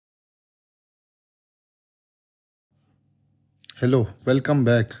Hello, welcome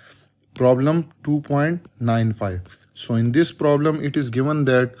back. Problem 2.95. So in this problem, it is given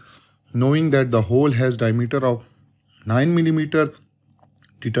that knowing that the hole has diameter of 9 millimeter,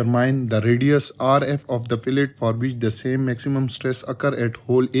 determine the radius RF of the fillet for which the same maximum stress occur at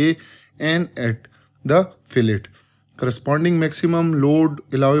hole A and at the fillet. Corresponding maximum load,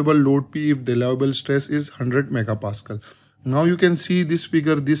 allowable load P if the allowable stress is 100 megapascal. Now you can see this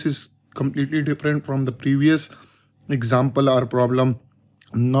figure. This is completely different from the previous example or problem.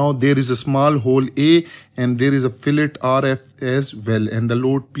 Now there is a small hole A and there is a fillet RF as well, and the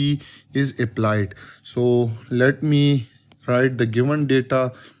load P is applied. So let me write the given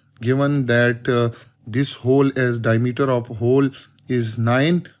data. Given that this hole as diameter of hole is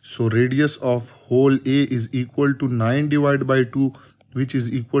 9, so radius of hole A is equal to 9 divided by 2, which is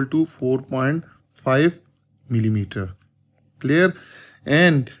equal to 4.5 millimeter. Clear?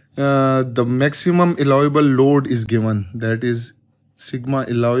 And the maximum allowable load is given, that is sigma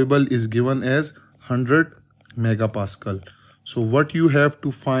allowable is given as 100 megapascal. So what you have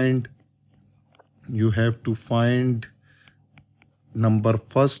to find? You have to find number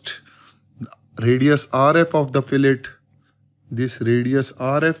first, radius RF of the fillet. This radius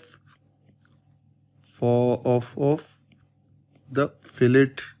RF of the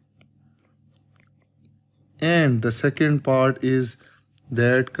fillet, and the second part is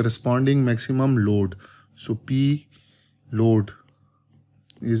that corresponding maximum load. So P load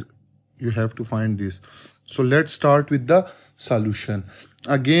is, you have to find this. So let's start with the solution.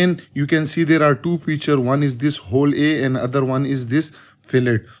 Again, you can see there are two features. One is this hole A and other one is this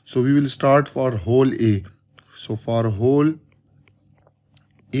fillet. So we will start for hole A. So for hole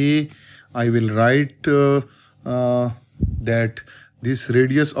A, I will write that this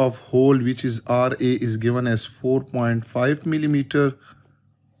radius of hole, which is RA, is given as 4.5 millimeter.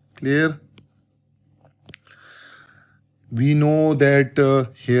 Clear? We know that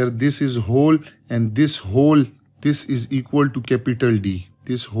here this is hole, and this hole, this is equal to capital D.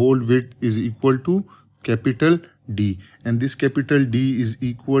 This hole width is equal to capital D, and this capital D is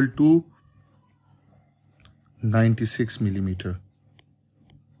equal to 96 millimeter.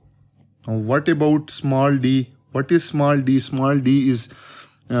 Now what about small d? What is small d? Small d is,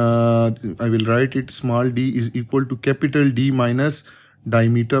 I will write it, small d is equal to capital D minus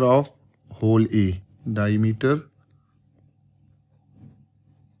diameter of hole A. Diameter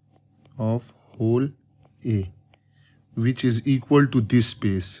of hole A, which is equal to this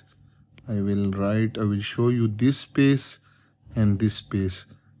space. I will show you this space and this space.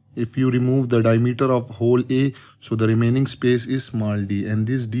 If you remove the diameter of hole A, so the remaining space is small d, and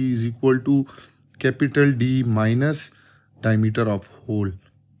this d is equal to capital D minus diameter of hole,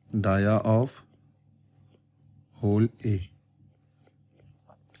 dia of hole A.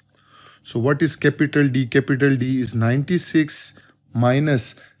 So what is capital D? Capital D is 96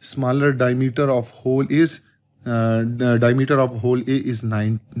 minus smaller diameter of hole is diameter of hole A is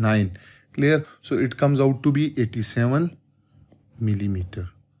 9. Clear? So it comes out to be 87 millimeter.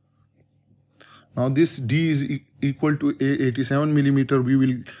 Now this D is equal to 87 millimeter. We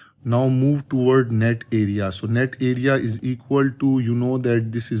will now move toward net area. So net area is equal to, you know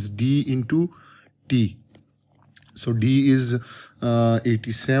that this is D into T. So D is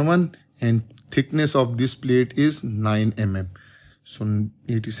 87 and thickness of this plate is 9 mm. So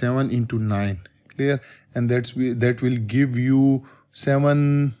 87 into 9. Clear? And that will give you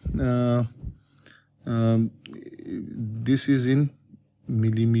 7. This is in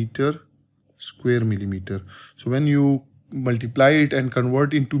millimeter, square millimeter. So when you multiply it and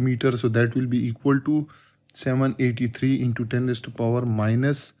convert into meter, so that will be equal to 783 into 10 raised to power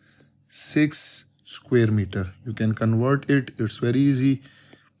minus 6 square meter. You can convert it. It's very easy.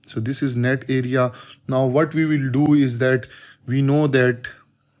 So this is net area. Now what we will do is that we know that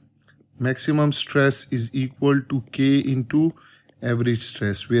maximum stress is equal to K into average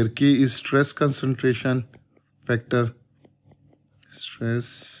stress, where K is stress concentration factor.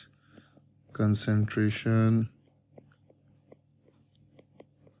 Stress concentration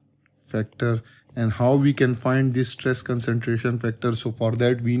factor. And how we can find this stress concentration factor? So for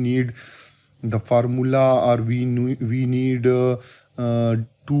that we need the formula, or we need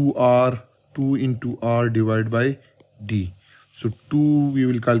 2R, 2 into R divided by D. So 2, we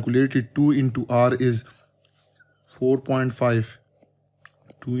will calculate it. 2 into R is 4.5.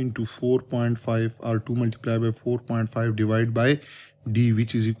 2 into 4.5, or 2 multiplied by 4.5 divided by D,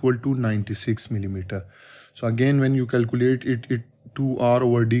 which is equal to 96 millimeter. So again, when you calculate it, 2R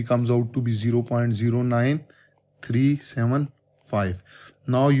over D comes out to be 0.09375.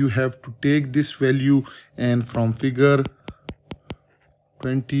 Now you have to take this value, and from figure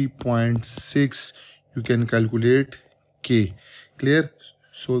 20.6 you can calculate K. Clear?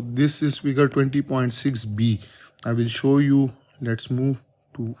 So this is figure 20.6b. I will show you. Let's move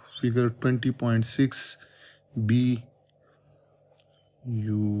to figure 20.6b.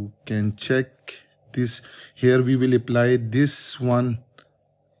 You can check this. Here we will apply this one,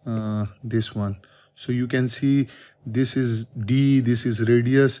 so you can see this is D, this is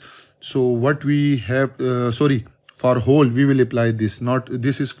radius. So what we have, for hole we will apply this, not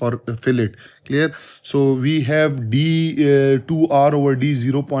this is for fillet. Clear? So we have D, 2R over D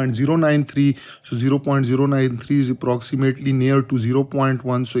 0.093. So 0.093 is approximately near to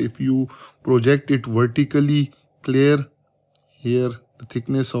 0.1. So if you project it vertically, clear, here the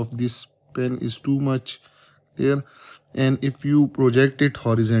thickness of this pen is too much. Clear? And if you project it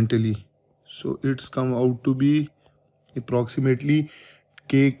horizontally, so it's come out to be approximately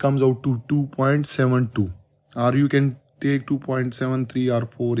K comes out to 2.72, or you can take 2.73 or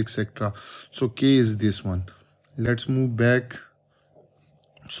 4, etc. So K is this one. Let's move back.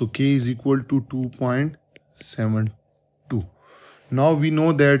 So K is equal to 2.72. Now we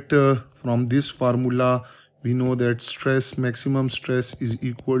know that from this formula we know that stress, maximum stress is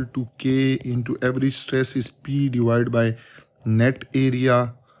equal to K into average stress is P divided by net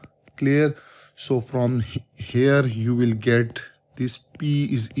area. Clear? So from here you will get this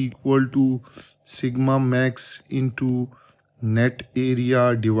P is equal to sigma max into net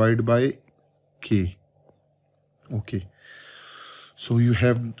area divided by K. Okay. So you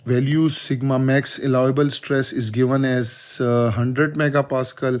have values. Sigma max allowable stress is given as 100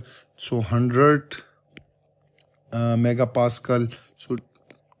 megapascal. So 100 megapascal. So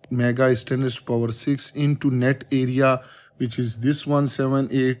mega is 10 raised to power 6 into net area, which is this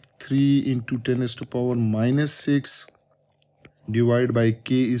 1783 into 10 raised to power minus 6 divided by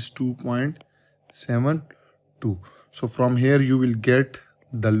K is 2.72. So from here you will get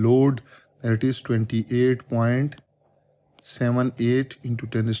the load, that is 28.78 into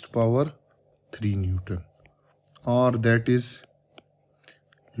 10 raised to power 3 Newton, or that is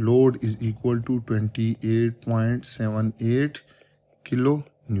load is equal to 28.78 kilo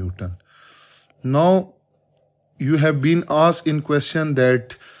Newton. Now you have been asked in question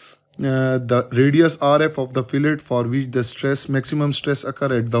that the radius RF of the fillet for which the stress, maximum stress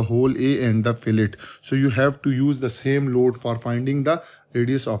occur at the hole A and the fillet. So you have to use the same load for finding the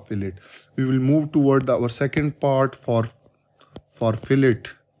radius of fillet. We will move toward our second part for fillet.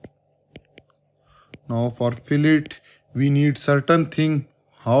 Now for fillet we need certain thing.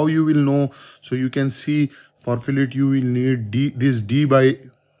 How you will know? So you can see for fillet you will need this D by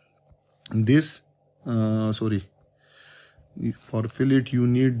this, for fillet you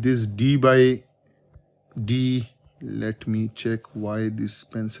need this D by D. Let me check why this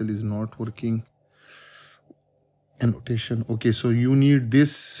pencil is not working. Annotation. Okay, so you need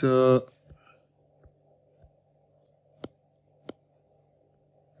this you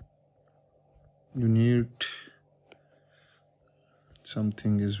need,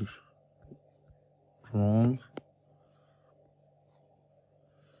 something is wrong.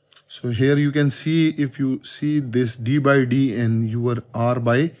 So here you can see, if you see this D by D and your R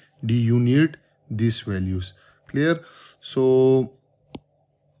by D, you need these values. Clear? So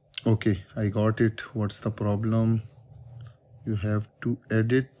okay, I got it. What's the problem? You have to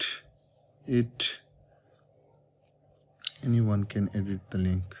edit it. Anyone can edit the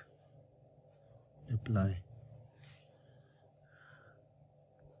link. Apply.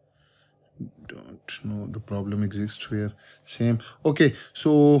 Don't know, the problem exists here. Same. Okay,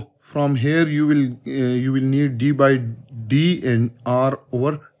 so from here you will need D by D and R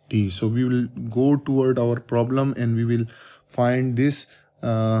over D. So we will go toward our problem and we will find this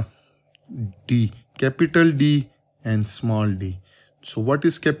D, capital D and small d. So what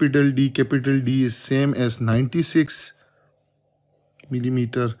is capital D? Capital D is same as 96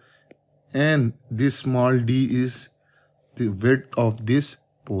 millimeter, and this small d is the width of this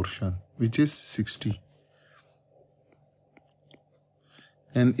portion, which is 60.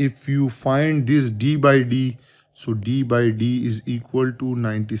 And if you find this d by d, so d by d is equal to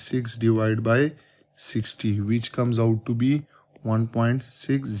 96 divided by 60, which comes out to be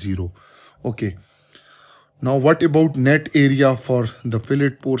 1.60. Okay. Now what about net area for the fillet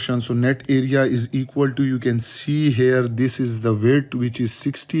portion? So net area is equal to, you can see here, this is the width which is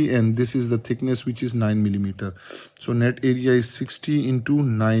 60 and this is the thickness which is 9 millimeter. So net area is 60 into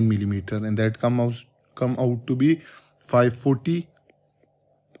 9 millimeter, and that come out to be 540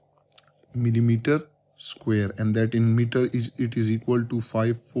 millimeter square, and that in meter it is equal to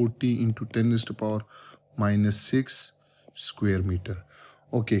 540 into 10 raised to power minus 6 square meter.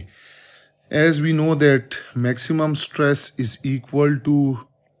 Okay. As we know that maximum stress is equal to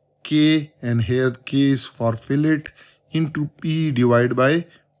K, and here K is for fillet, into P divided by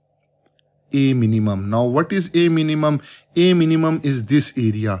A minimum. Now what is A minimum? A minimum is this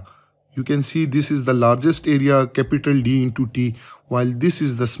area. You can see this is the largest area, capital D into T, while this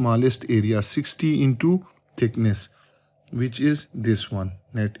is the smallest area, 60 into thickness, which is this one,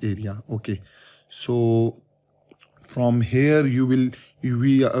 net area. Okay, so from here we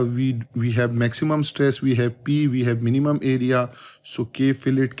have maximum stress, we have P, we have minimum area, so K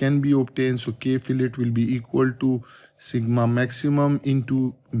fillet can be obtained. So K fillet will be equal to sigma maximum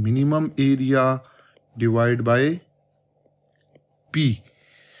into minimum area divided by P.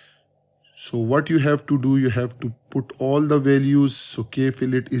 So what you have to do, you have to put all the values. So K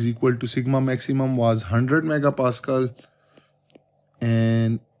fillet is equal to sigma maximum was 100 megapascal,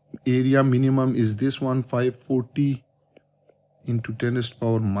 and area minimum is this one, 540 into 10 raised to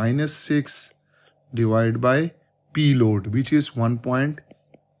power minus 6 divided by P load, which is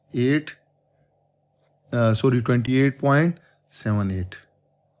 1.8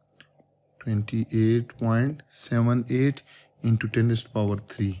 28.78 into 10 raised to power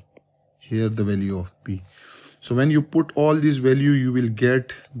 3. Here the value of P. So when you put all these value, you will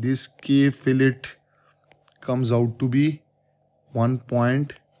get this K fillet comes out to be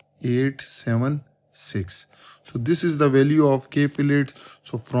 1.876. So this is the value of K fillets.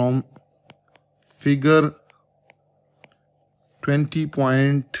 So from figure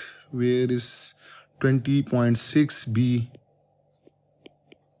 20.6b,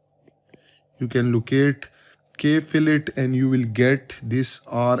 you can locate K fillet and you will get this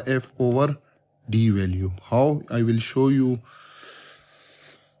RF over D value. How? I will show you.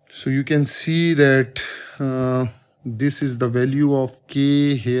 So you can see that this is the value of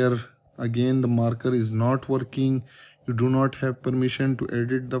K here. Again, the marker is not working. You do not have permission to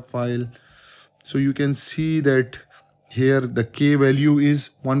edit the file. So you can see that here the K value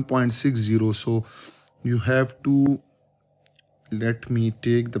is 1.60. So you have to, let me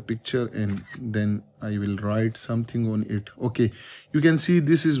take the picture and then I will write something on it. Okay, you can see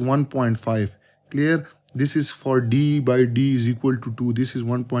this is 1.5. Clear? This is for D by D is equal to 2. This is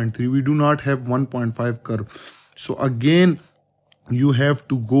 1.3. We do not have 1.5 curve. So again, you have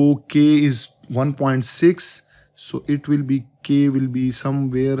to go, K is 1.6. So it will be, K will be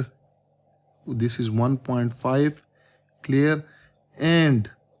somewhere, this is 1.5. Clear? And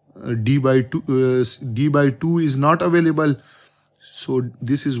D by 2 is not available. So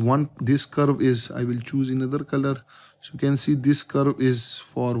this is this curve is, I will choose another color. So you can see this curve is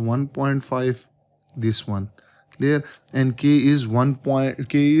for 1.5, this one. Clear? And K is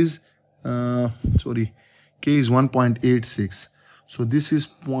 1.86. So this is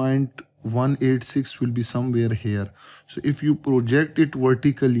 0.186 will be somewhere here. So if you project it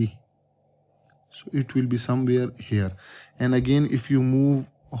vertically, so it will be somewhere here. And again, if you move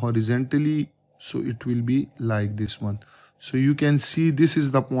horizontally, so it will be like this one. So you can see this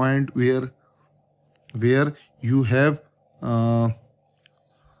is the point where you have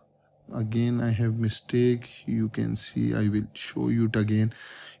again I have mistake. You can see, I will show you it again.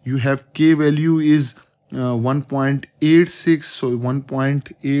 You have K value is 1.86. So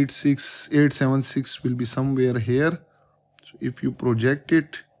 1.86876 will be somewhere here. So if you project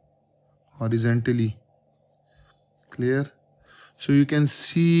it horizontally, clear? So you can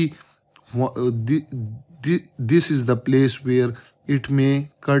see this is the place where it may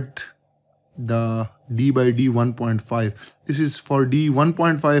cut the D by D 1.5. This is for D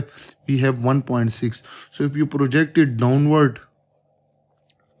 1.5, we have 1.6. So if you project it downward,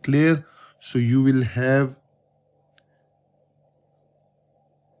 clear? So you will have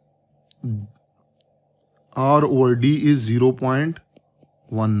R over D is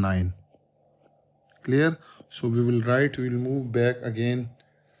 0.19. Clear? So we will write, we will move back again.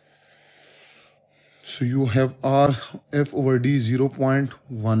 So you have RF over D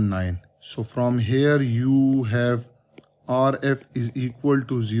 0.19. So from here you have RF is equal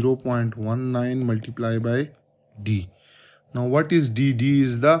to 0.19 multiplied by D. Now what is D? D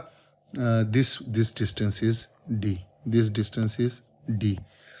is the this distance is D. This distance is D.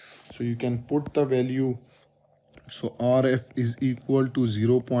 So you can put the value. So RF is equal to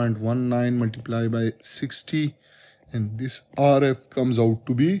 0.19 multiplied by 60, and this RF comes out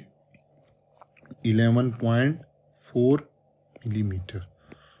to be 11.4 millimeter.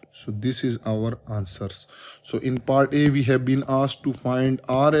 So this is our answers. So in part A we have been asked to find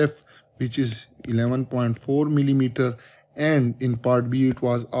RF, which is 11.4 millimeter, and in part B it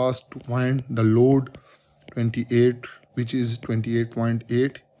was asked to find the load 28, which is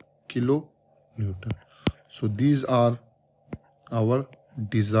 28.8 kilo Newton. So these are our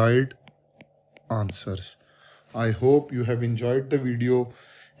desired answers. I hope you have enjoyed the video,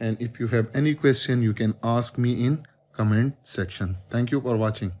 and if you have any question you can ask me in comment section. Thank you for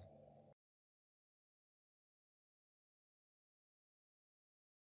watching.